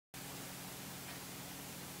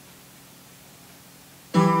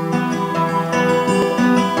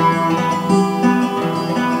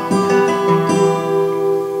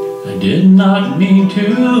not mean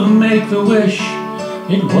to make the wish,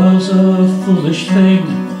 it was a foolish thing.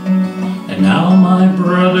 And now my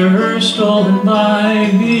brother stolen by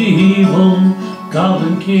the evil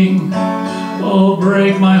Goblin King. Oh,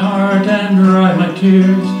 break my heart and dry my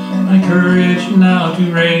tears, my courage now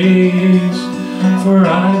to raise. For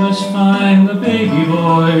I must find the baby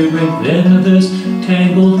boy within this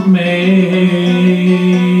tangled maze.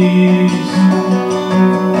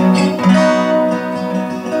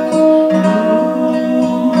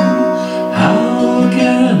 How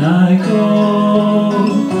can I go?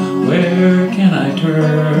 Where can I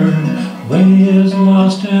turn? Way is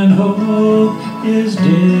lost and hope is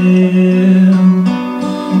dim.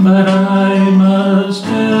 But I must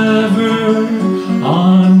ever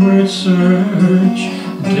onward search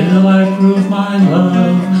until I prove my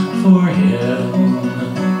love for him.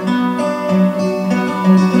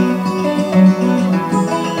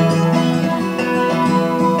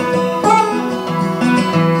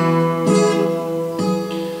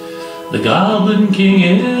 The Goblin King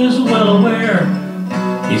is well aware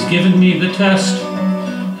he's given me the test,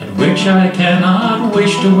 at which I cannot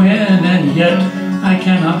wish to win, and yet I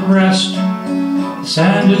cannot rest. The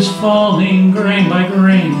sand is falling grain by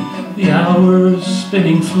grain, the hours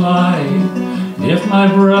spinning fly. And if my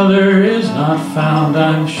brother is not found,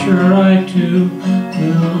 I'm sure I too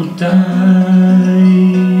will die.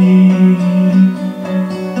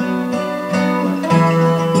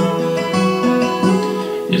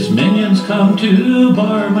 His minions come to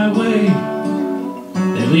bar my way,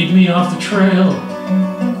 they lead me off the trail.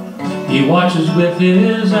 He watches with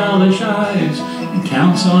his owlish eyes and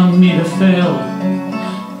counts on me to fail.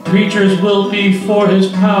 Creatures wilt before his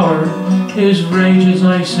power, his rage is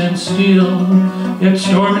ice and steel. Yet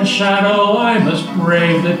storm and shadow I must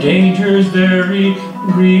brave, the danger's very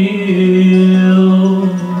real.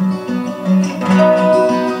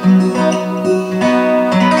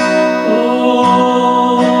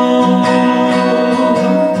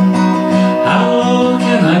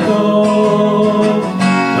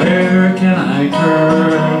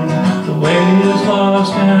 The way is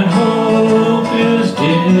lost and hope is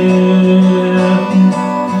dim,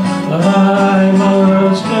 but I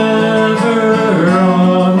must ever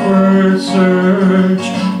onward search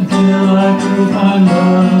until I prove my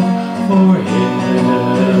love for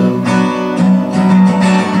him.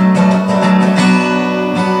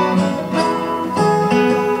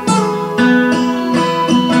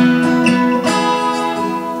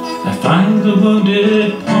 I find the wounded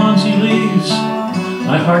pawns he leaves,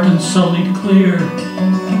 my heart unsullied clear,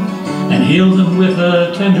 and heal them with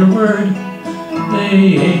a tender word.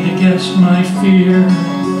 They aid against my fear.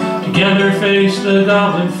 Together face the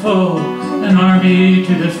goblin foe, an army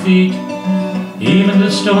to defeat. Even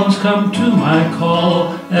the stones come to my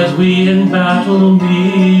call as we in battle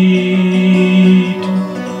meet.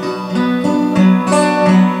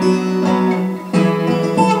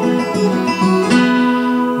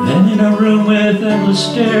 Then in a room with endless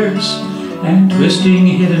stairs and twisting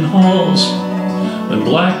hidden halls, when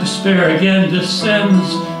black despair again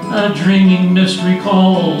descends, a dreaming mystery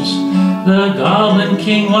calls. The Goblin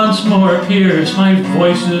King once more appears, my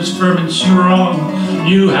voice is firm and strong.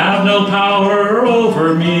 You have no power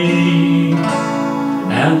over me,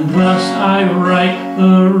 and thus I right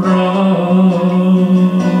the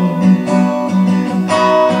wrong.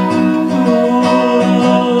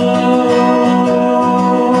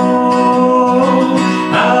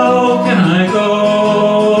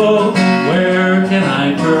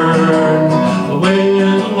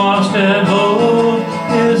 And hope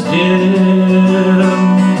is dim,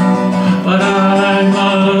 but I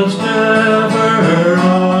must ever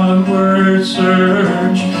onward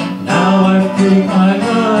search. Now I've proved my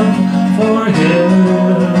love for him.